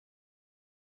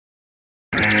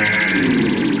Hey,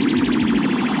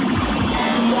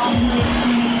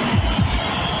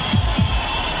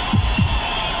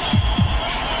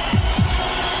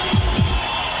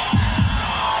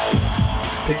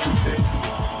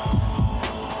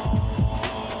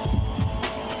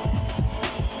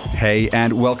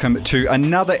 and welcome to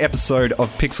another episode of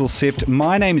Pixel Sift.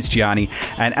 My name is Gianni,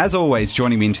 and as always,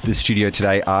 joining me into the studio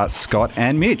today are Scott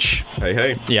and Mitch. Hey,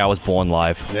 hey. Yeah, I was born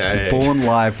live. Yeah. Born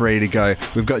live, ready to go.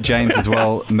 We've got James as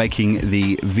well, making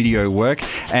the video work.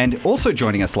 And also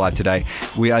joining us live today,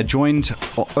 we are joined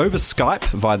over Skype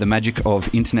via the magic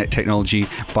of internet technology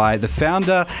by the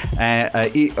founder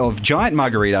of Giant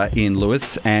Margarita in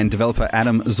Lewis and developer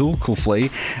Adam Zulkifly.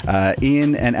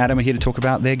 Ian and Adam are here to talk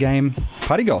about their game,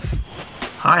 Party Golf.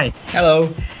 Hi. Hello.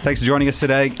 Thanks for joining us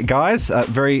today, guys.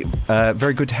 Very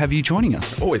good to have you joining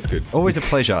us. Always good. Always a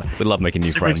pleasure. We love making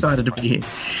new friends. Super excited to be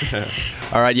here.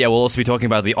 All right, yeah, we'll also be talking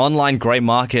about the online grey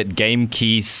market game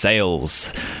key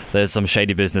sales. There's some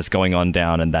shady business going on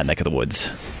down in that neck of the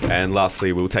woods. And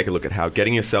lastly, we'll take a look at how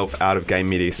getting yourself out of game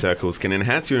media circles can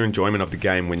enhance your enjoyment of the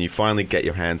game when you finally get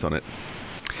your hands on it.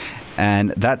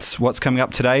 And that's what's coming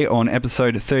up today on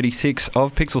episode 36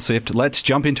 of Pixel Sift. Let's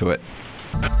jump into it.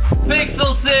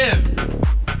 Pixel Sift!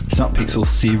 It's not Pixel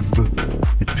Sieve,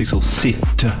 it's Pixel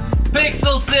Sift.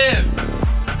 Pixel Sift!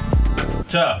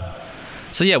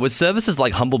 So yeah, with services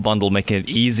like Humble Bundle making it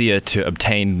easier to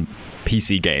obtain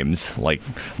PC games, like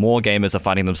more gamers are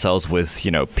finding themselves with,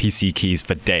 PC keys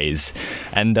for days.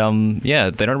 And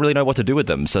they don't really know what to do with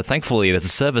them. So thankfully, there's a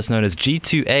service known as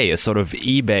G2A, a sort of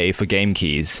eBay for game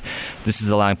keys. This is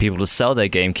allowing people to sell their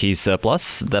game keys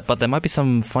surplus, but there might be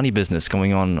some funny business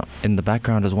going on in the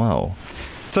background as well.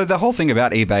 So the whole thing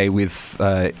about eBay with,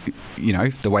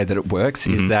 the way that it works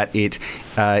is that it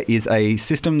is a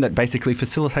system that basically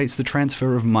facilitates the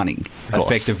transfer of money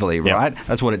effectively, right? Yep.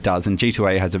 That's what it does. And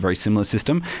G2A has a very similar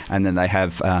system. And then they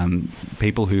have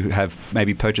people who have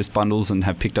maybe purchased bundles and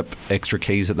have picked up extra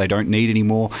keys that they don't need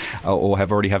anymore or have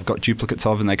got duplicates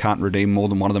of and they can't redeem more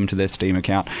than one of them to their Steam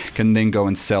account, can then go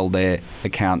and sell their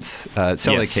accounts,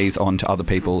 their keys on to other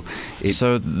people.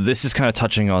 So this is kind of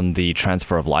touching on the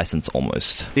transfer of license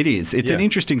almost. It is. It's an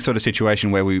interesting sort of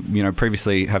situation where we,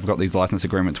 previously have got these license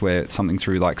agreements where something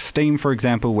through like Steam, for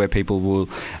example, where people will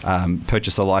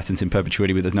purchase a license in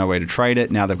perpetuity but there's no way to trade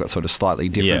it. Now they've got sort of slightly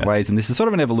different ways. And this is sort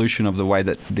of an evolution of the way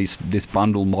that this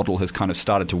bundle model has kind of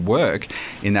started to work,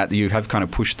 in that you have kind of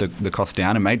pushed the cost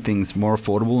down and made things more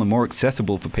affordable and more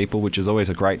accessible for people, which is always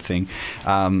a great thing.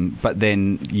 But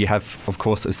then you have, of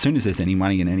course, as soon as there's any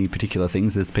money in any particular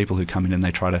things, there's people who come in and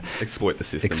they try to exploit the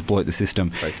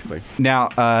system. Basically. Now,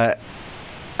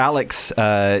 Alex,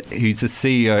 who's the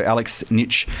CEO, Alex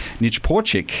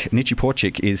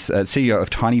Nichiporchik is CEO of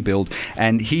TinyBuild,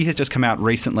 and he has just come out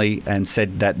recently and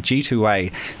said that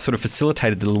G2A sort of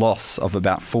facilitated the loss of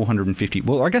about $450,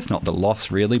 well, I guess not the loss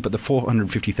really, but the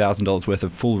 $450,000 worth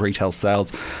of full retail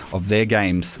sales of their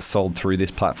games sold through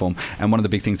this platform. And one of the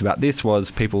big things about this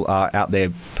was people are out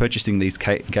there purchasing these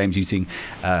games using,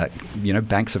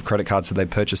 banks of credit cards that they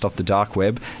purchased off the dark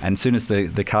web, and as soon as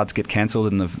the cards get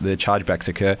cancelled and the chargebacks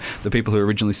occur, the people who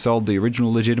originally sold the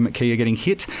original legitimate key are getting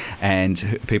hit,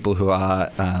 and people who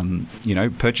are,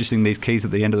 purchasing these keys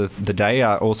at the end of the day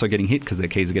are also getting hit because their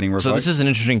keys are getting revoked. So this is an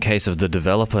interesting case of the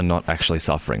developer not actually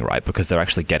suffering, right? Because they're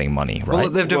actually getting money, right? Well,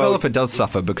 the developer does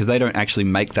suffer because they don't actually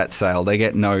make that sale. They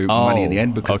get no money in the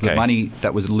end because the money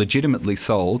that was legitimately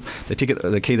sold,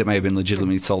 the key that may have been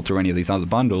legitimately sold through any of these other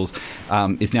bundles,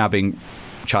 is now being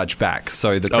charged back.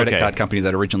 So the credit card companies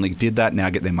that originally did that now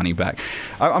get their money back.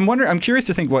 I'm curious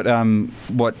to think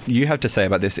what you have to say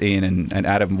about this, Ian and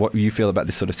Adam, what you feel about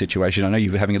this sort of situation. I know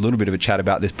you were having a little bit of a chat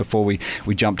about this before we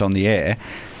jumped on the air.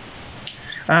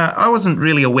 I wasn't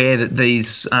really aware that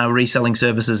these reselling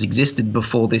services existed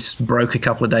before this broke a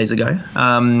couple of days ago.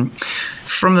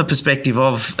 From the perspective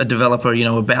of a developer,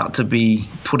 about to be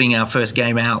putting our first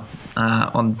game out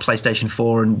on PlayStation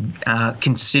 4 and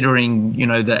considering,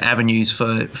 the avenues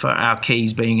for our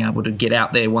keys being able to get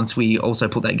out there once we also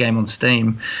put that game on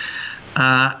Steam,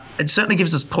 it certainly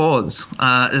gives us pause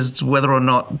as to whether or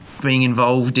not being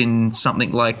involved in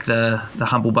something like the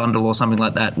Humble Bundle or something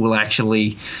like that will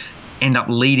actually end up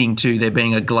leading to there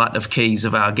being a glut of keys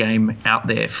of our game out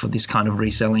there for this kind of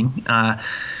reselling.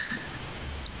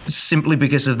 Simply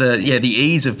because of the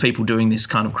ease of people doing this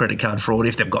kind of credit card fraud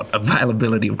if they've got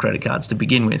availability of credit cards to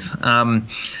begin with. I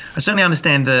certainly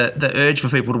understand the urge for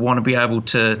people to want to be able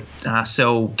to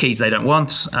sell keys they don't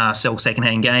want, sell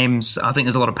secondhand games. I think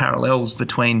there's a lot of parallels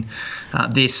between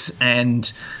this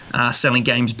and selling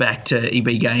games back to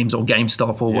EB Games or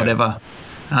GameStop or whatever.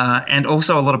 And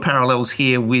also a lot of parallels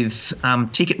here with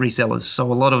ticket resellers.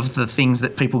 So a lot of the things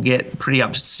that people get pretty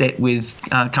upset with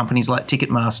companies like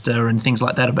Ticketmaster and things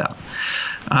like that about.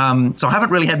 So I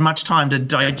haven't really had much time to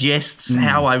digest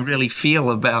how I really feel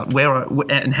about where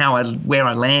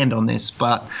I land on this,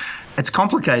 but it's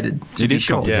complicated, to be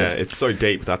sure. Yeah, it's so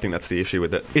deep. I think that's the issue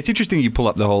with it. It's interesting you pull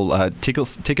up the whole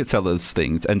ticket sellers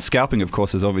thing, and scalping, of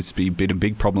course, has obviously been a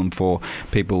big problem for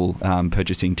people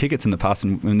purchasing tickets in the past,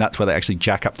 and that's where they actually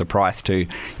jack up the price to,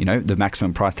 the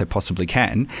maximum price they possibly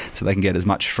can, so they can get as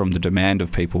much from the demand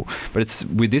of people. But it's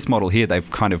with this model here, they've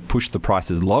kind of pushed the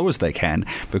price as low as they can,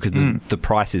 because the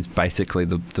price is basically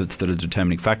the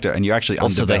determining factor, and you actually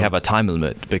also they have a time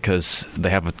limit because they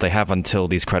have until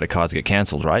these credit cards get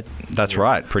cancelled, right? That's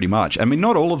right, pretty much. I mean,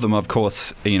 not all of them, of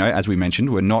course, as we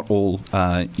mentioned, were not all,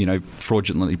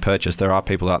 fraudulently purchased. There are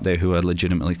people out there who are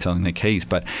legitimately selling their keys.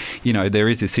 But, there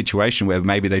is this situation where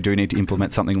maybe they do need to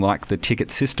implement something like the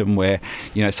ticket system where,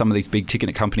 some of these big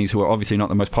ticket companies who are obviously not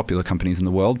the most popular companies in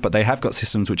the world, but they have got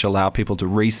systems which allow people to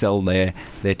resell their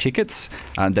tickets.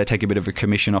 They take a bit of a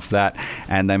commission off that,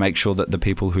 and they make sure that the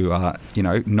people who are,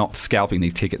 not scalping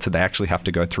these tickets, that they actually have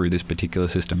to go through this particular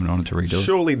system in order to redo it.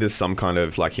 Surely there's some kind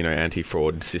of,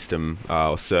 anti-fraud system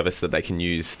or service that they can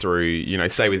use through,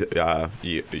 say with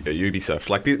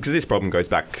Ubisoft, because this problem goes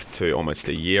back to almost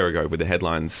a year ago with the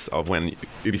headlines of when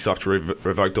Ubisoft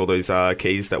revoked all those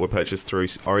keys that were purchased through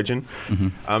Origin.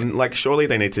 Mm-hmm. Surely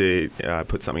they need to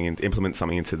implement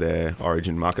something into their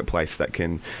Origin marketplace that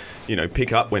can,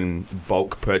 pick up when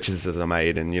bulk purchases are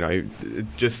made and,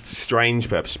 just strange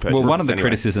purchases. Well, one of the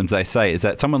criticisms they say is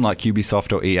that someone like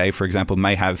Ubisoft or EA, for example,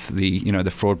 may have the,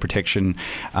 the fraud protection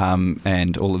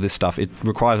and all of this stuff. It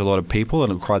requires a lot of people,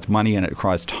 and it requires money, and it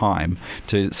requires time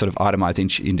to sort of itemize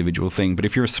each individual thing. But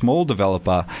if you're a small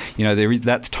developer,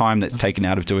 that's time that's taken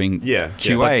out of doing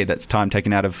QA, that's time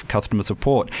taken out of customer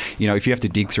support. If you have to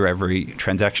dig through every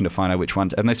transaction to find out which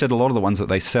one, and they said a lot of the ones that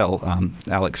they sell,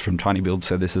 Alex from Tiny Build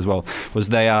said this as well, was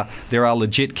there are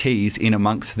legit keys in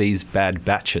amongst these bad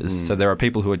batches. So there are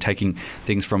people who are taking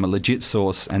things from a legit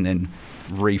source and then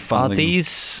refunneling. Are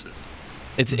these...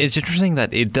 It's interesting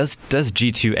that does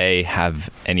G2A have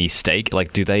any stake?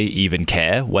 Do they even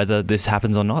care whether this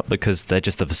happens or not? Because they're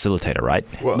just the facilitator, right?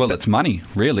 Well, it's money,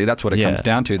 really. That's what it comes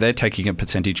down to. They're taking a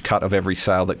percentage cut of every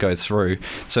sale that goes through.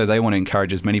 So they want to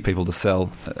encourage as many people to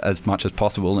sell as much as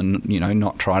possible and,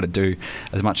 not try to do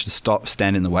as much to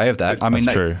stand in the way of that. I mean,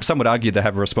 some would argue they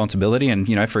have a responsibility. And,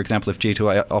 for example, if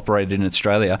G2A operated in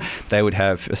Australia, they would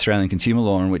have Australian consumer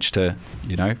law in which to,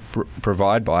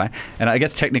 provide by. And I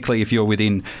guess technically if you're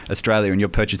within Australia and you're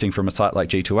purchasing from a site like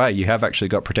G2A, you have actually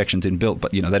got protections inbuilt,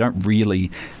 but they don't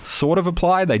really sort of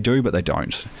apply. They do, but they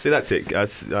don't. See, that's it.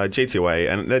 G2A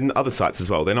and then other sites as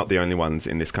well. They're not the only ones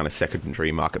in this kind of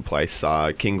secondary marketplace.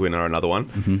 Kinguin are another one.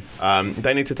 Mm-hmm.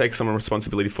 They need to take some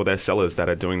responsibility for their sellers that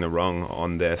are doing the wrong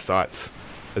on their sites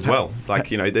as well.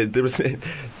 There was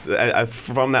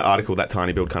from that article that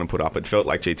Tiny Build kind of put up, it felt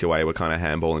like G2A were kind of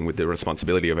handballing with the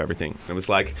responsibility of everything. It was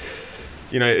like,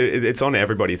 it's on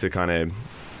everybody to kind of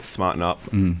smarten up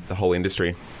the whole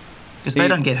industry. Because they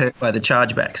don't get hurt by the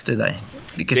chargebacks, do they?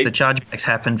 Because the chargebacks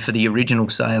happen for the original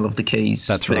sale of the keys.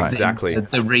 That's right. Exactly.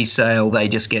 The resale, they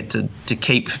just get to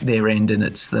keep their end, and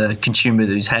it's the consumer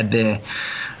who's had their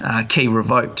key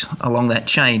revoked along that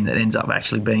chain that ends up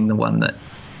actually being the one that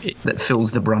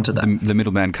feels the brunt of that. The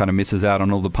middleman kind of misses out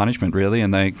on all the punishment, really,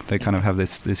 and they kind of have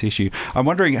this issue. I'm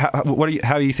wondering, how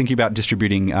are you thinking about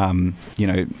distributing,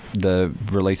 the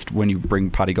release when you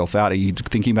bring Party Golf out? Are you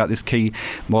thinking about this key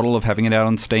model of having it out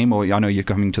on Steam, or I know you're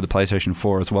coming to the PlayStation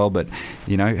 4 as well, but,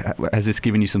 has this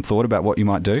given you some thought about what you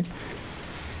might do?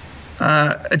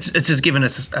 It's just given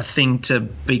us a thing to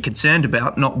be concerned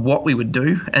about, not what we would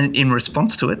do, and in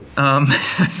response to it.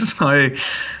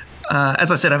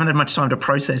 As I said, I haven't had much time to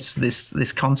process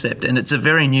this concept, and it's a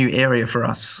very new area for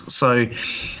us. So,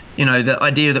 the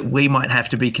idea that we might have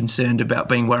to be concerned about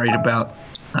being worried about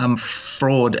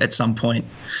fraud at some point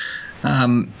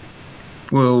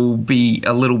will be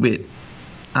a little bit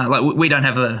we don't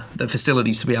have the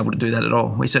facilities to be able to do that at all.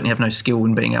 We certainly have no skill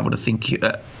in being able to think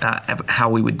how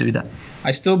we would do that.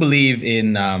 I still believe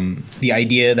in the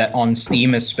idea that on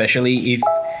Steam, especially, if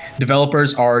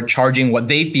developers are charging what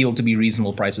they feel to be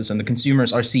reasonable prices and the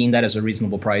consumers are seeing that as a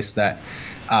reasonable price, that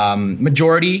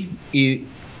majority,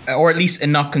 or at least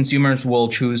enough consumers, will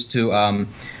choose to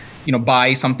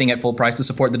buy something at full price to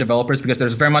support the developers, because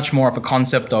there's very much more of a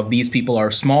concept of these people are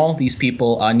small, these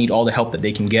people need all the help that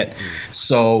they can get.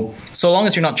 So long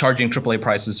as you're not charging AAA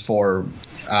prices for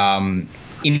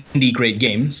indie grade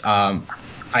games,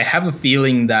 I have a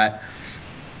feeling that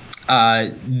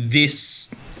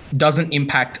this doesn't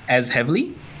impact as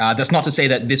heavily. That's not to say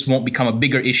that this won't become a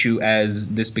bigger issue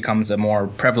as this becomes a more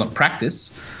prevalent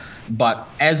practice. But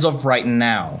as of right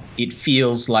now, it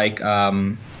feels like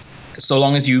so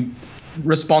long as you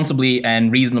responsibly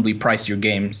and reasonably price your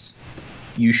games,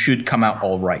 you should come out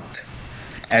all right,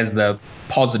 as the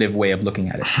positive way of looking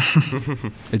at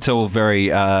it. It's all very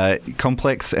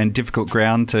complex and difficult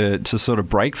ground to sort of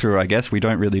break through, I guess. We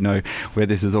don't really know where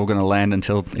this is all going to land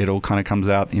until it all kind of comes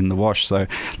out in the wash. So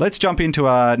let's jump into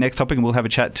our next topic and we'll have a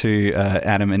chat to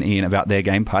Adam and Ian about their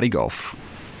game, Party Golf.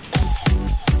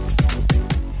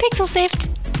 Pixel Sift.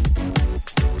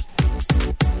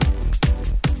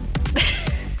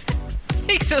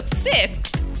 Pixel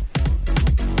Sift.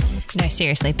 No,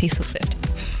 seriously, Pixel Sift.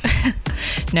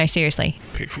 No, seriously.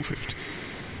 Pixel Sift.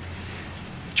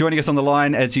 Joining us on the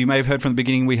line, as you may have heard from the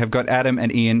beginning, we have got Adam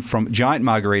and Ian from Giant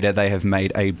Margarita. They have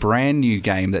made a brand new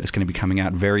game that is going to be coming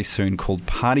out very soon called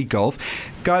Party Golf.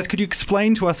 Guys, could you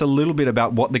explain to us a little bit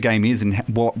about what the game is and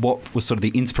what was sort of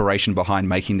the inspiration behind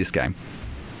making this game?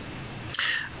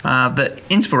 The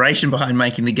inspiration behind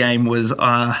making the game was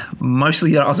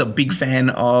mostly that I was a big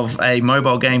fan of a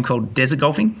mobile game called Desert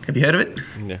Golfing. Have you heard of it?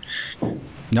 Yeah.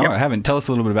 No, Yep. I haven't. Tell us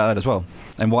a little bit about that as well.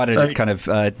 And why did it kind of,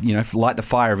 light the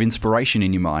fire of inspiration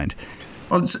in your mind?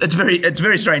 Well, it's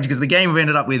very strange because the game we've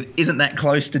ended up with isn't that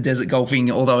close to Desert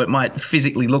Golfing, although it might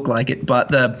physically look like it. But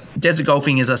the Desert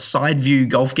Golfing is a side view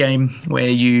golf game where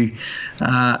you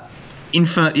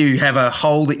you have a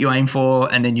hole that you aim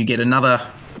for, and then you get another.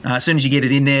 As soon as you get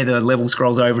it in there, the level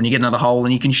scrolls over and you get another hole,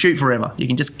 and you can shoot forever. You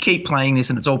can just keep playing this,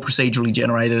 and it's all procedurally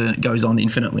generated, and it goes on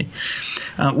infinitely.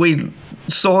 We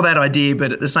saw that idea,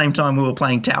 but at the same time we were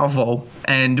playing Towerfall,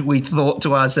 and we thought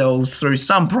to ourselves through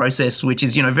some process, which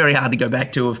is very hard to go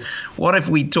back to, of what if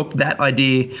we took that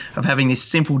idea of having this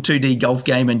simple 2D golf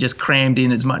game and just crammed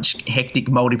in as much hectic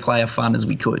multiplayer fun as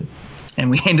we could. And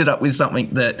we ended up with something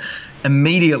that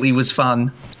immediately was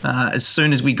fun as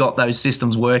soon as we got those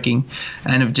systems working,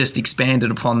 and have just expanded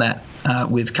upon that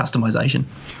with customization.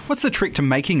 What's the trick to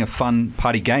making a fun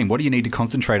party game? What do you need to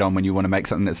concentrate on when you want to make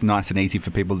something that's nice and easy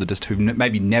for people to just who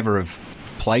maybe never have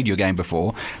played your game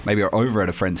before, maybe are over at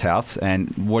a friend's house, and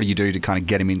what do you do to kind of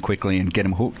get them in quickly and get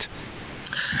them hooked?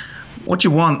 What you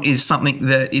want is something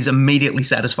that is immediately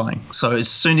satisfying. So as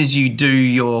soon as you do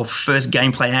your first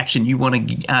gameplay action, you want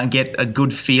to get a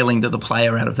good feeling to the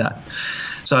player out of that.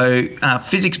 So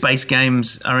physics-based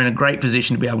games are in a great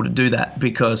position to be able to do that,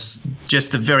 because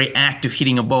just the very act of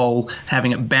hitting a ball,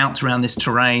 having it bounce around this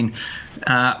terrain,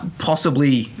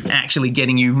 possibly actually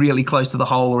getting you really close to the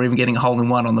hole or even getting a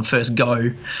hole-in-one on the first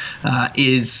go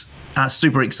is a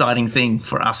super exciting thing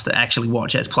for us to actually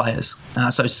watch as players.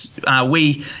 So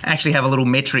we actually have a little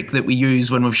metric that we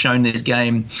use when we've shown this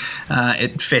game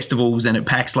at festivals and at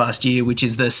PAX last year, which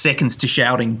is the seconds to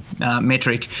shouting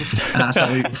metric.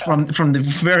 So from the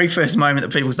very first moment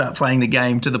that people start playing the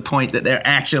game to the point that they're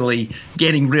actually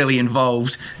getting really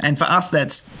involved. And for us,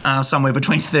 that's somewhere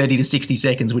between 30 to 60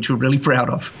 seconds, which we're really proud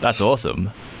of. That's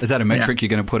awesome. Is that a metric you're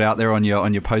going to put out there on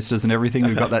your posters and everything?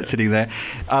 We've got that sitting there.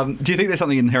 Do you think there's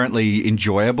something inherently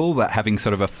enjoyable about having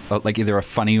sort of either a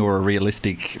funny or a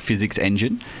realistic physics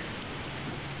engine?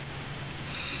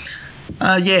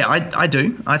 Yeah, I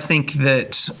do. I think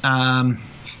that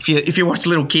if you watch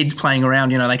little kids playing around,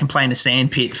 they can play in a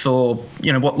sand pit for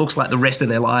what looks like the rest of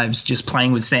their lives, just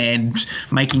playing with sand,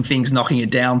 making things, knocking it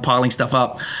down, piling stuff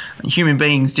up. Human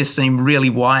beings just seem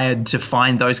really wired to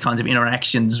find those kinds of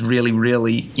interactions really,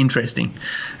 really interesting.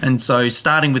 And so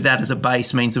starting with that as a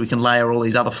base means that we can layer all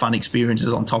these other fun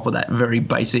experiences on top of that very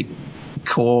basic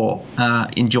core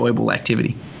enjoyable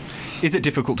activity. Is it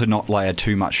difficult to not layer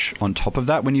too much on top of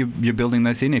that when you're building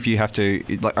this in? If you have to,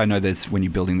 I know there's, when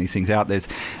you're building these things out, there's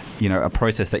a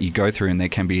process that you go through, and there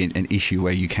can be an issue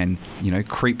where you can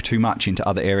creep too much into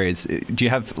other areas. Do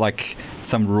you have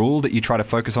some rule that you try to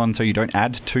focus on so you don't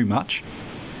add too much?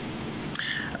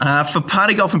 For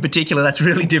party golf in particular, that's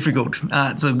really difficult.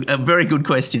 It's a very good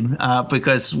question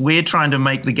because we're trying to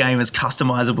make the game as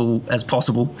customizable as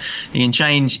possible. You can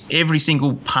change every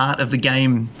single part of the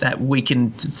game that we can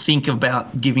think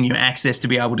about giving you access to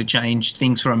be able to change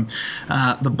things from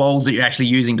the balls that you're actually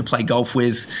using to play golf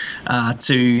with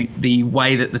to the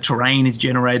way that the terrain is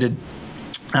generated.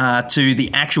 to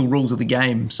the actual rules of the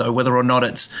game. So whether or not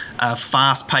it's a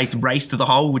fast-paced race to the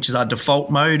hole, which is our default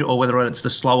mode, or whether it's the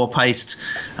slower-paced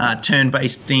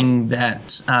turn-based thing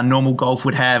that normal golf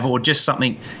would have, or just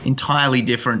something entirely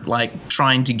different, like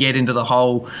trying to get into the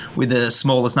hole with the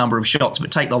smallest number of shots,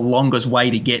 but take the longest way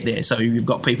to get there. So you've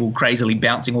got people crazily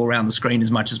bouncing all around the screen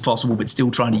as much as possible, but still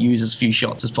trying to use as few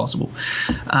shots as possible.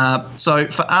 So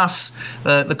for us,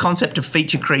 the concept of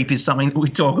feature creep is something that we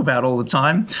talk about all the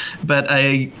time, but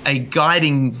a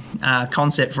guiding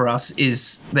concept for us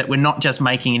is that we're not just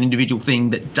making an individual thing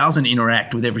that doesn't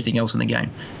interact with everything else in the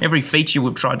game. Every feature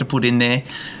we've tried to put in there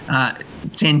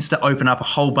tends to open up a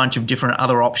whole bunch of different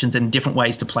other options and different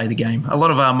ways to play the game. A lot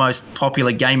of our most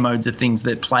popular game modes are things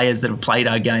that players that have played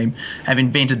our game have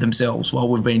invented themselves while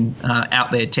we've been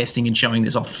out there testing and showing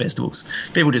this off at festivals.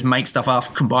 People just make stuff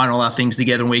up, combine all our things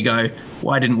together, and we go,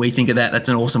 why didn't we think of that? That's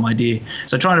an awesome idea.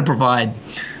 So trying to provide,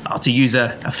 to use a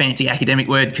fancy academic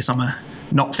word, because I'm a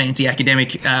not fancy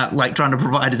academic, like trying to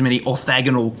provide as many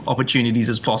orthogonal opportunities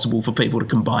as possible for people to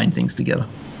combine things together.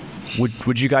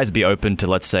 Would you guys be open to,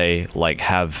 let's say, like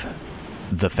have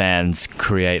the fans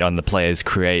create, on the players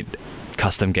create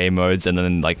custom game modes, and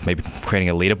then like maybe creating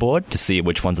a leaderboard to see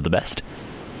which ones are the best?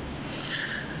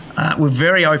 We're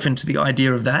very open to the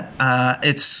idea of that.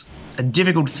 It's a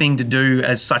difficult thing to do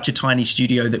as such a tiny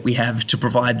studio that we have to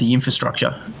provide the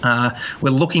infrastructure. We're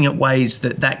looking at ways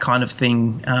that kind of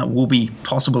thing will be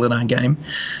possible in our game,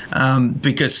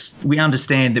 because we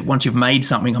understand that once you've made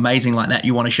something amazing like that,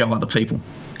 you want to show other people.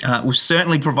 We're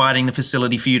certainly providing the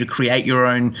facility for you to create your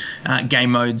own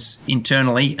game modes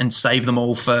internally and save them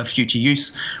all for future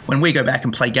use. When we go back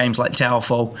and play games like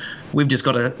Towerfall, we've just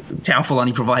got Towerfall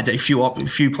only provides a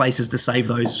few places to save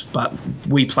those, but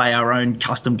we play our own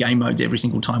custom game modes every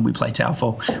single time we play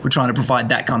Towerfall. We're trying to provide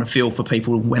that kind of feel for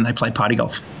people when they play party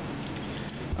golf.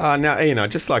 Now, Ian,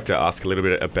 I'd just like to ask a little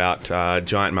bit about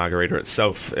Giant Margarita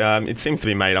itself. It seems to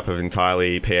be made up of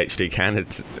entirely PhD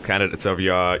candidates of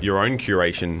your own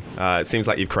curation. It seems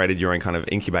like you've created your own kind of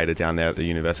incubator down there at the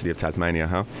University of Tasmania,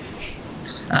 huh?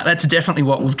 That's definitely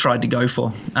what we've tried to go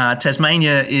for.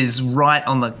 Tasmania is right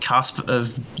on the cusp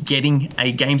of getting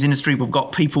a games industry. We've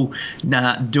got people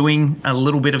doing a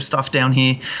little bit of stuff down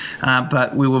here,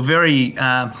 but we were very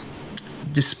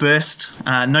dispersed.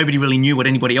 Nobody really knew what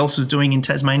anybody else was doing in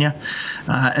Tasmania,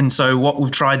 and so what we've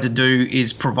tried to do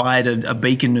is provide a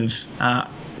beacon of an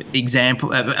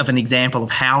example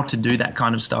of how to do that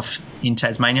kind of stuff in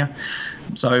Tasmania.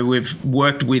 So we've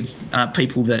worked with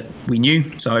people that we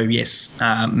knew. So yes,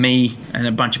 me and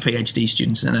a bunch of PhD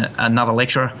students and another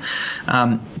lecturer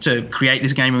to create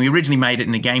this game. And we originally made it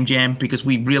in a game jam because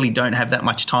we really don't have that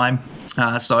much time.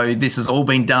 So this has all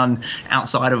been done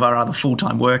outside of our other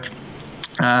full-time work.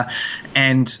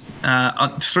 And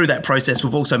through that process,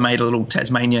 we've also made a little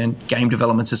Tasmanian Game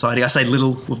Development Society. I say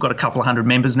little, we've got a couple of hundred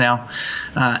members now,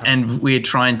 and we're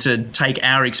trying to take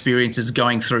our experiences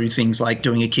going through things like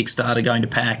doing a Kickstarter, going to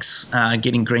PAX,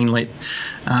 getting greenlit,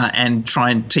 and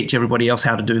try and teach everybody else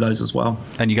how to do those as well.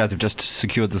 And you guys have just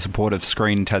secured the support of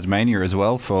Screen Tasmania as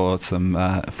well for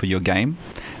for your game.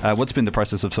 What's been the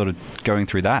process of sort of going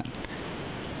through that?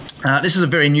 This is a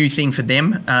very new thing for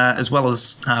them as well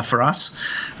as for us.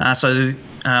 So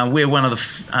we're one of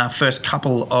the first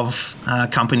couple of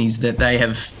companies that they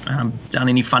have done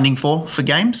any funding for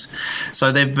games.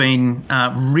 So they've been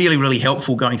really, really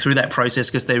helpful going through that process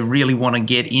because they really want to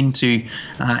get into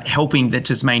helping the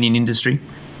Tasmanian industry.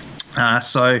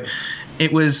 So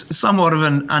it was somewhat of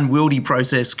an unwieldy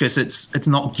process because it's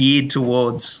not geared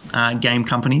towards game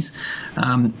companies.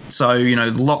 So,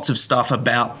 lots of stuff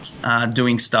about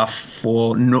doing stuff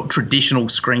for not traditional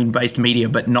screen-based media,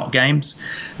 but not games.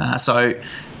 So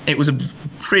it was a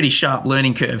pretty sharp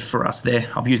learning curve for us there.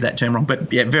 I've used that term wrong,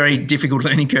 but yeah, very difficult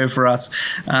learning curve for us.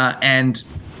 But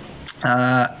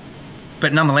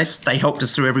nonetheless, they helped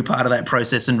us through every part of that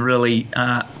process and really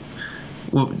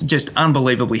were just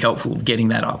unbelievably helpful of getting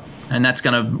that up. And that's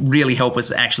going to really help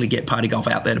us actually get party golf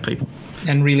out there to people.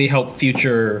 And really help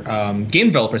future game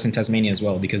developers in Tasmania as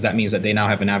well, because that means that they now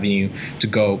have an avenue to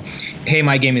go, hey,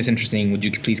 my game is interesting. Would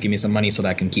you please give me some money so that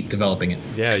I can keep developing it?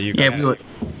 Yeah, you guys.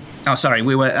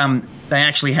 We were. They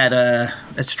actually had a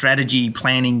strategy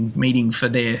planning meeting for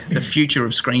the future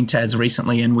of Screen Tas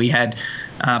recently, and we had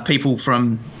people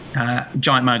from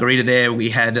Giant Margarita there. We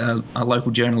had a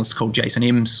local journalist called Jason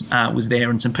Imms was there,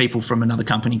 and some people from another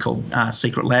company called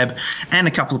Secret Lab, and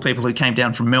a couple of people who came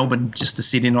down from Melbourne just to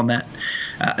sit in on that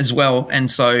as well.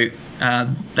 And so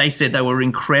they said they were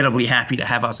incredibly happy to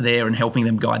have us there and helping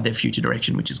them guide their future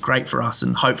direction, which is great for us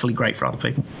and hopefully great for other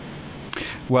people.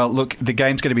 Well, look, the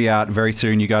game's going to be out very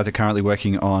soon. You guys are currently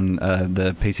working on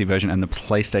the PC version and the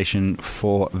PlayStation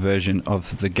 4 version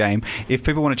of the game. If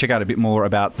people want to check out a bit more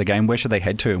about the game, where should they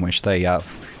head to and where should they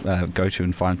go to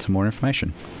and find some more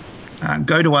information?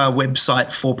 Go to our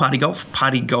website for Party Golf,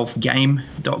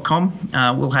 partygolfgame.com.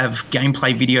 We'll have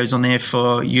gameplay videos on there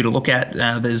for you to look at.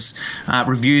 There's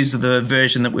reviews of the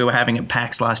version that we were having at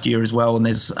PAX last year as well, and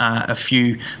there's a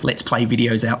few Let's Play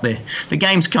videos out there. The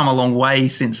game's come a long way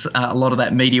since a lot of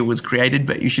that media was created,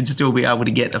 but you should still be able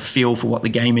to get a feel for what the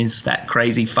game is, that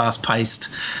crazy, fast-paced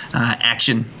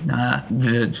action,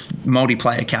 the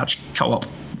multiplayer couch co-op.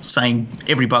 Saying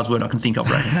every buzzword I can think of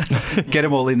right now. Get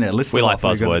them all in there. List we them like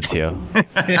off. buzzwords here.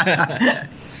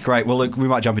 Great. Well, look, we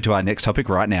might jump into our next topic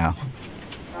right now.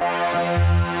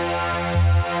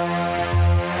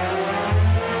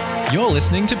 You're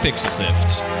listening to Pixel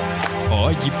Sift.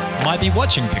 Or you might be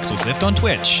watching Pixel Sift on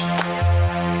Twitch.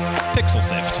 Pixel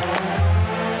Sift.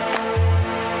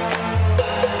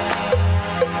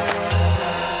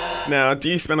 Now, do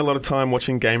you spend a lot of time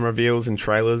watching game reveals and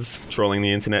trailers, trawling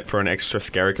the internet for an extra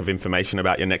skerrick of information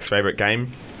about your next favourite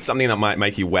game? Something that might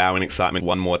make you wow in excitement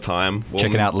one more time?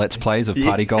 Checking out Let's Plays of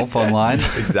Party Golf online.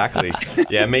 Exactly.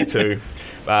 Yeah, me too.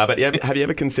 But have you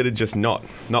ever considered just not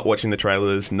watching the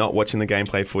trailers, not watching the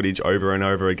gameplay footage over and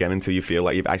over again until you feel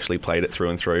like you've actually played it through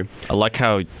and through? I like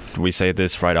how we say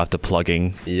this right after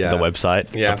plugging the website,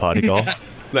 the Party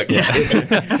Golf. Look,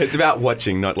 it's about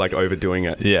watching, not like overdoing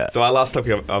it. Yeah. So our last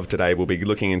topic of today will be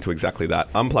looking into exactly that.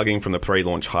 Unplugging from the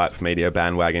pre-launch hype media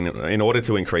bandwagon in order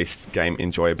to increase game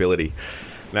enjoyability.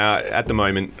 Now, at the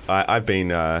moment, I've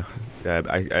been a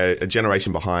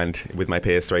generation behind with my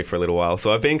PS3 for a little while.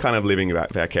 So I've been kind of living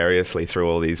vicariously through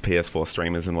all these PS4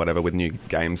 streamers and whatever with new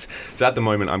games. So at the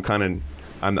moment,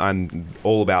 I'm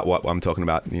all about what I'm talking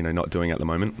about, not doing at the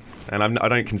moment. And I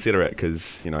don't consider it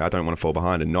because, I don't want to fall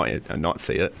behind and not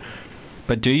see it.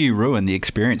 But do you ruin the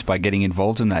experience by getting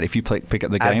involved in that if you pick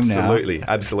up the game now?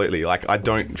 Absolutely. Like, I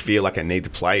don't feel like I need to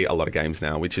play a lot of games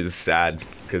now, which is sad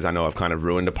because I know I've kind of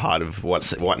ruined a part of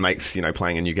what makes,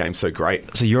 playing a new game so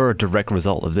great. So you're a direct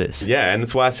result of this. Yeah, and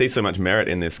that's why I see so much merit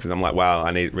in this because I'm like, wow,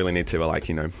 I really need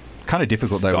to, Kind of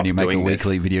difficult though when you make a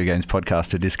weekly video games podcast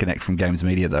to disconnect from games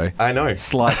media though. I know.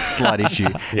 Slight issue.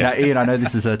 Yeah. Now, Ian, I know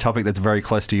this is a topic that's very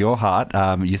close to your heart.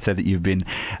 You said that you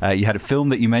had a film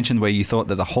that you mentioned where you thought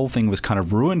that the whole thing was kind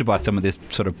of ruined by some of this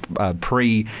sort of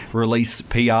pre-release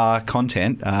PR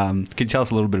content. Could you tell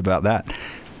us a little bit about that?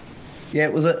 Yeah,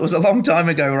 it was a long time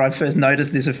ago where I first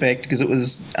noticed this effect because it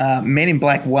was Men in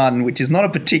Black 1, which is not a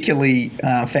particularly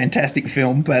fantastic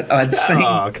film, but I'd seen...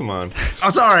 Oh, come on. Oh,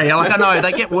 sorry. I know.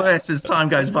 They get worse as time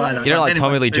goes by. You don't like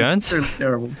Tommy Lee Jones? It's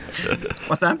terrible.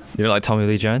 What's that? You don't like Tommy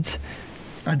Lee Jones?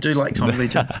 I do like Tommy Lee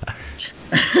Jones.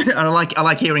 And I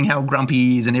like hearing how grumpy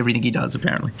he is and everything he does,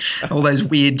 apparently. All those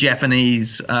weird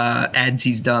Japanese ads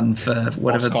he's done for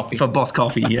whatever... For Boss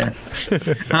Coffee, yeah.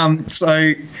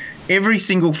 So... Every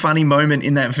single funny moment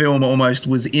in that film almost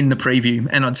was in the preview,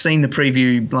 and I'd seen the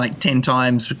preview like 10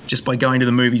 times just by going to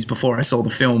the movies before I saw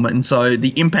the film, and so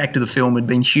the impact of the film had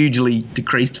been hugely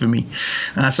decreased for me.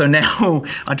 So now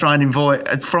I try and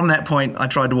avoid, from that point, I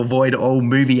tried to avoid all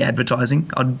movie advertising.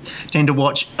 I'd tend to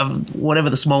watch whatever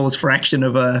the smallest fraction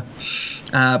of a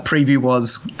preview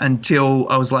was until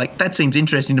I was like, that seems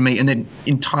interesting to me, and then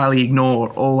entirely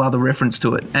ignore all other reference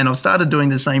to it. And I've started doing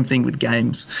the same thing with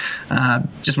games.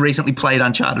 Just recently played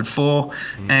Uncharted 4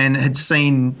 and had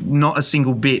seen not a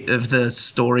single bit of the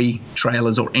story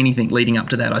trailers or anything leading up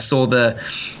to that. I saw the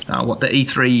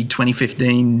E3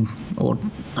 2015, or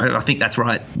I think that's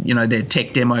right, their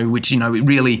tech demo, which, it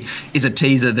really is a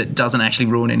teaser that doesn't actually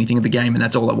ruin anything of the game, and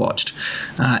that's all I watched.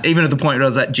 Even at the point where I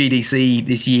was at GDC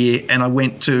this year and I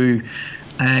went to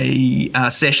a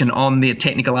session on the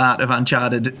technical art of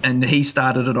Uncharted, and he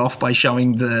started it off by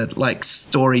showing the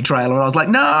story trailer. I was like,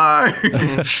 no! I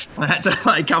had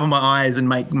to cover my eyes and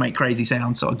make crazy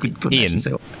sounds so I couldn't Ian, actually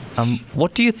see it.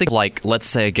 What do you think, let's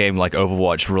say a game like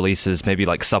Overwatch releases maybe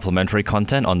supplementary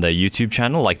content on their YouTube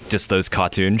channel, like just those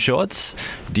cartoon shorts?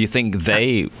 Do you think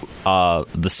they are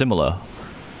similar?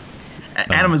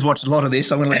 Adam has watched a lot of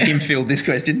this. I want to let him field this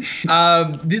question.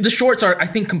 The shorts are, I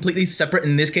think, completely separate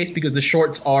in this case because the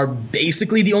shorts are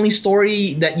basically the only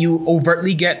story that you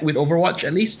overtly get with Overwatch,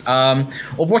 at least.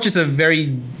 Overwatch is a very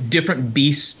different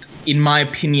beast, in my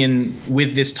opinion,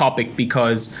 with this topic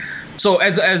because... So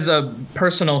as a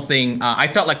personal thing, I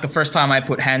felt like the first time I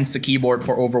put hands to keyboard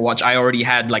for Overwatch, I already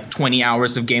had 20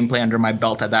 hours of gameplay under my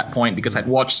belt at that point because I'd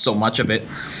watched so much of it.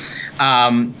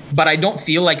 But I don't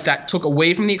feel like that took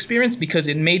away from the experience because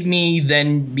it made me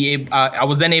then I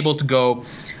was then able to go,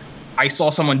 I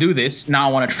saw someone do this, now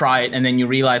I want to try it, and then you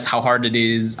realize how hard it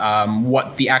is,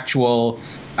 what the actual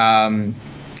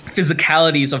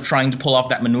physicalities of trying to pull off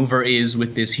that maneuver is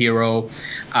with this hero,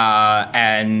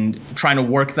 and trying to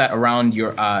work that around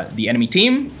your the enemy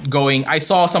team. Going, I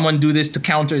saw someone do this to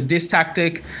counter this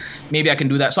tactic, maybe I can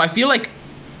do that. So I feel like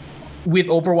with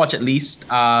Overwatch at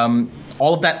least,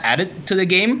 all of that added to the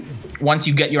game once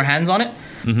you get your hands on it.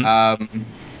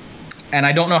 And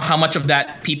I don't know how much of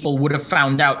that people would have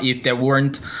found out if there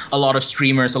weren't a lot of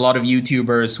streamers, a lot of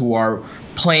YouTubers who are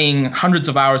playing hundreds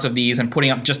of hours of these and putting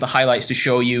up just the highlights to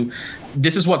show you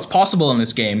this is what's possible in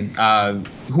this game.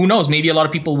 Who knows? Maybe a lot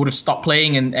of people would have stopped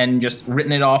playing and just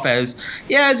written it off as,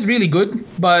 yeah, it's really good,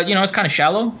 but it's kind of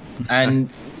shallow. And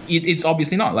it's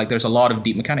obviously not. Like, there's a lot of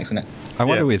deep mechanics in it. I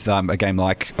wonder with a game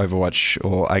like Overwatch,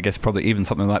 or I guess probably even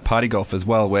something like Party Golf as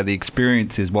well, where the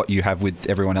experience is what you have with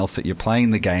everyone else that you're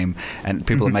playing the game, and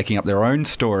people are making up their own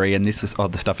story, and this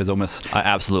other stuff is almost... I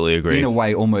absolutely agree. In a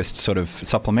way, almost sort of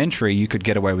supplementary. You could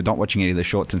get away with not watching any of the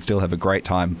shorts and still have a great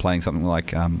time playing something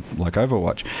like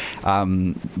Overwatch.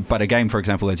 But a game, for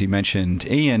example, as you mentioned,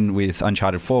 Ian, with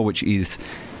Uncharted 4, which is...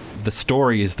 The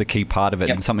story is the key part of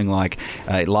it, and something like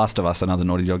Last of Us, another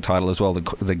Naughty Dog title as well. The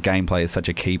gameplay is such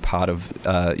a key part of,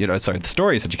 the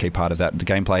story is such a key part of that. The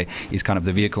gameplay is kind of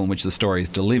the vehicle in which the story is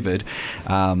delivered.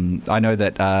 I know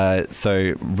that,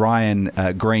 so Ryan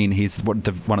Green, he's one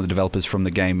of the developers from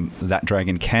the game That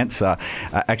Dragon Cancer,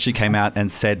 actually came out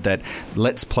and said that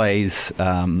Let's Plays...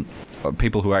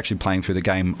 people who are actually playing through the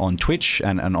game on Twitch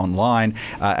and online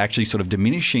are actually sort of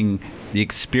diminishing the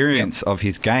experience of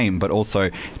his game, but also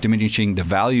diminishing the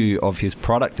value of his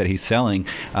product that he's selling,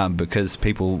 because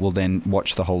people will then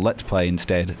watch the whole Let's Play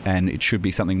instead, and it should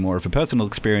be something more of a personal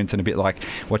experience, and a bit like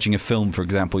watching a film, for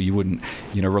example. You wouldn't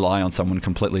rely on someone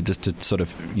completely just to sort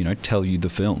of tell you the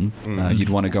film. You'd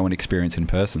want to go and experience in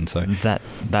person. So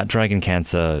that Dragon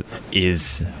Cancer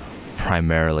is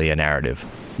primarily a narrative.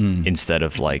 Instead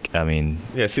of see,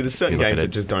 there's certain games that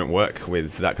just don't work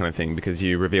with that kind of thing because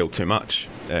you reveal too much.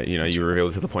 You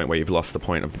reveal to the point where you've lost the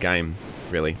point of the game,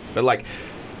 really. But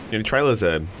trailers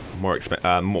are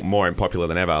more unpopular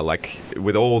than ever. Like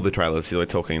with all the trailers, we're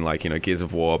talking Gears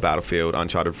of War, Battlefield,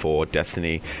 Uncharted 4,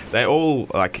 Destiny. They all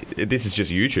this is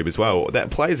just YouTube as well.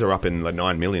 That plays are up in the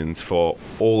 9 millions for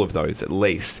all of those at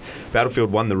least.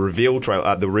 Battlefield 1, the reveal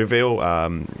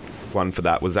one for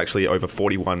that was actually over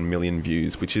 41 million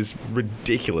views, which is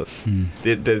ridiculous.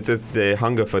 The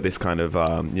hunger for this kind of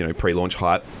pre-launch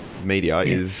hype media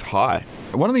is high.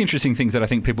 One of the interesting things that I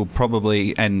think people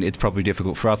probably, and it's probably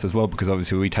difficult for us as well, because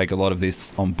obviously we take a lot of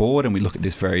this on board and we look at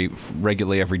this very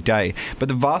regularly every day, but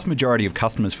the vast majority of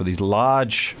customers for these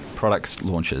large products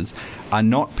launches are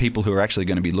not people who are actually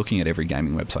going to be looking at every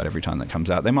gaming website every time that comes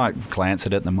out. They might glance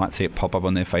at it, they might see it pop up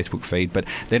on their Facebook feed, but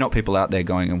they're not people out there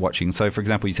going and watching. So, for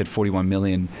example, you said 41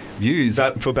 million views.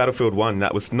 For Battlefield 1,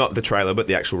 that was not the trailer, but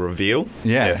the actual reveal.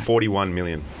 Yeah 41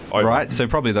 million. Over. Right, so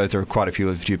probably those are quite a few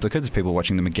of duplicates, people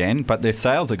watching them again, but their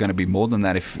sales are going to be more than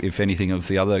that if anything of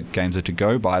the other games are to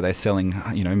go by. They're selling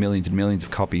millions and millions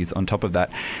of copies on top of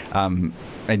that. And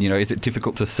is it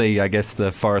difficult to see, I guess,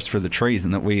 the forest for the trees,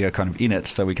 and that we are kind of in it,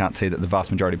 so we can't see that the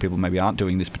vast majority of people maybe aren't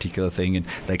doing this particular thing, and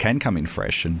they can come in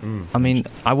fresh. And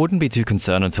I wouldn't be too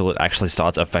concerned until it actually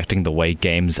starts affecting the way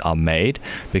games are made,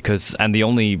 and the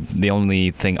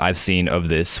only thing I've seen of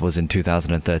this was in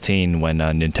 2013 when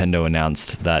Nintendo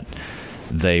announced that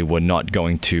they were not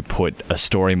going to put a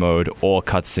story mode or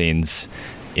cutscenes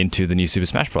into the new Super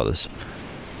Smash Bros.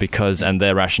 And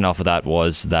their rationale for that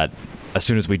was that as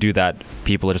soon as we do that,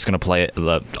 people are just going to play it,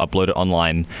 upload it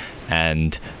online,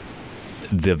 and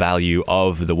the value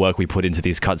of the work we put into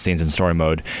these cutscenes in story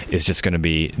mode is just going to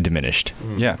be diminished.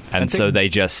 Yeah. And so they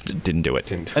just didn't do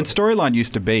it. And storyline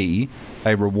used to be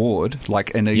a reward,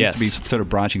 and there used to be sort of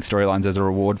branching storylines as a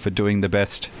reward for doing the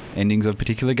best endings of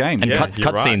particular games. And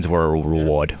cutscenes were a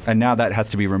reward. And now that has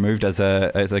to be removed as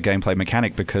a gameplay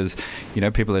mechanic, because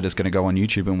people are just going to go on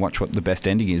YouTube and watch what the best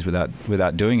ending is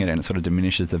without doing it, and it sort of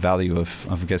diminishes the value of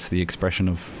I guess, the expression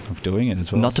of doing it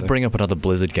as well. Not to bring up another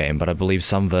Blizzard game, but I believe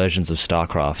some versions of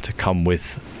StarCraft come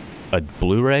with a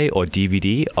Blu-ray or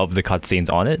DVD of the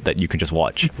cutscenes on it that you can just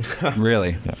watch.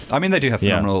 Really? Yeah. I mean, they do have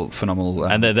phenomenal...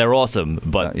 and they're awesome,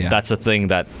 but that's a thing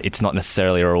that it's not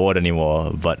necessarily a reward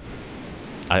anymore, but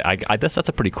I guess that's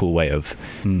a pretty cool way of...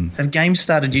 Have games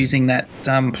started using that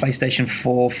PlayStation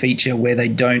 4 feature where they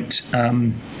don't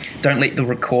let the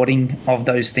recording of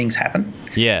those things happen?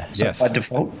 Yeah. By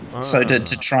default. So to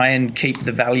try and keep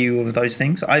the value of those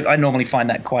things. I normally find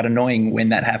that quite annoying when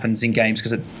that happens in games,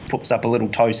 because it pops up a little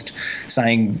toast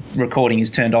saying recording is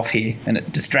turned off here, and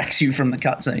it distracts you from the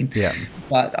cutscene. Yeah.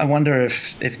 But I wonder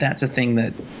if that's a thing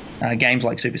that games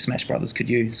like Super Smash Brothers could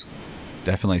use.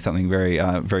 Definitely something very,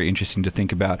 very interesting to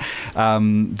think about.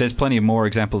 There's plenty of more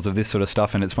examples of this sort of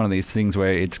stuff, and it's one of these things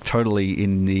where it's totally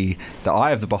in the eye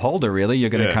of the beholder, really.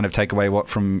 You're going to kind of take away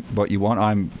what you want.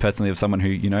 I'm personally of someone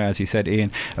who, as you said,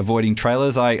 Ian, avoiding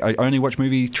trailers. I only watch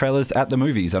movie trailers at the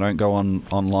movies. I don't go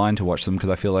online to watch them because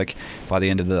I feel like by the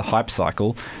end of the hype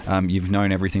cycle, you've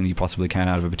known everything that you possibly can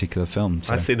out of a particular film.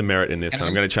 So. I see the merit in this, and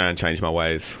I'm going to try and change my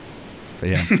ways. But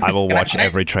yeah, I will watch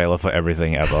every trailer for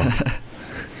everything ever.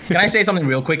 Can I say something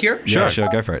real quick here? Sure,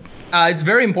 go for it. It's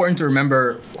very important to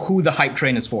remember who the hype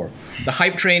train is for. The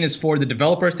hype train is for the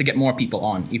developers to get more people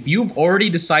on. If you've already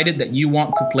decided that you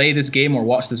want to play this game or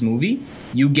watch this movie,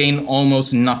 you gain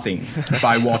almost nothing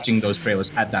by watching those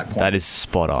trailers at that point. That is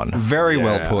spot on. Very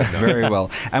well put. Very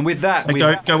well. And with that, So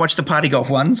go watch the party golf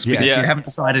ones because you haven't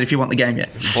decided if you want the game yet.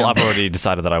 Well, I've already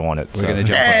decided that I want it. We're going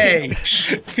to jump Hey!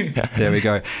 There we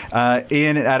go.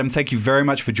 Ian and Adam, thank you very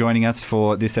much for joining us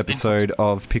for this episode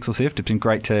of Pixel Sift. It's been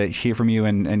great to hear from you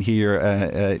and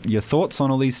hear your thoughts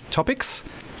on all these topics.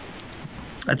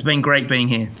 It's been great being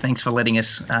here. Thanks for letting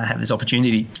us have this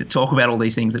opportunity to talk about all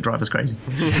these things that drive us crazy.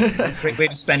 It's a great way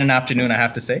to spend an afternoon, I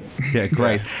have to say. Yeah,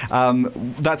 great.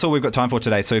 That's all we've got time for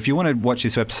today. So if you want to watch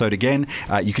this episode again,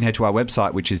 you can head to our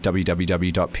website, which is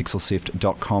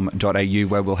www.pixelsift.com.au,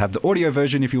 where we'll have the audio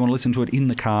version if you want to listen to it in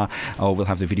the car, or we'll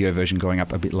have the video version going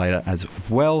up a bit later as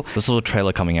well. There's a little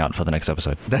trailer coming out for the next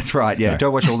episode. That's right, yeah. No.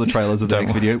 Don't watch all the trailers of the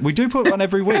next video. We do put one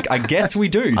every week. I guess we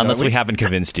do. Unless we haven't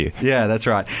convinced you. Yeah, that's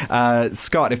right.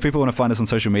 Scott, if people want to find us on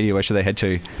social media, where should they head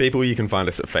to? People, you can find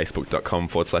us at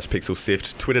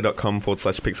facebook.com/pixelsift,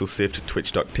 twitter.com/pixelsift,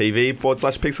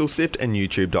 twitch.tv/pixelsift, and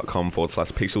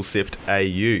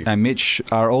youtube.com/pixelsiftau. And Mitch,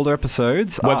 our older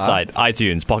episodes website,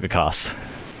 iTunes, Pocket Cast,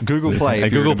 Google Play.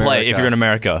 And Google Play if you're in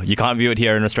America. You can't view it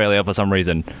here in Australia for some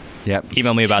reason. Yep.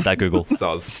 Email me about that, Google.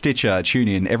 Stitcher,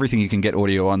 TuneIn, everything you can get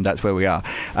audio on, that's where we are.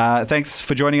 Thanks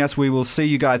for joining us. We will see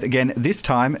you guys again this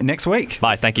time next week.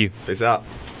 Bye. Thank you. Peace out.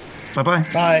 Bye-bye.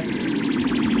 Bye.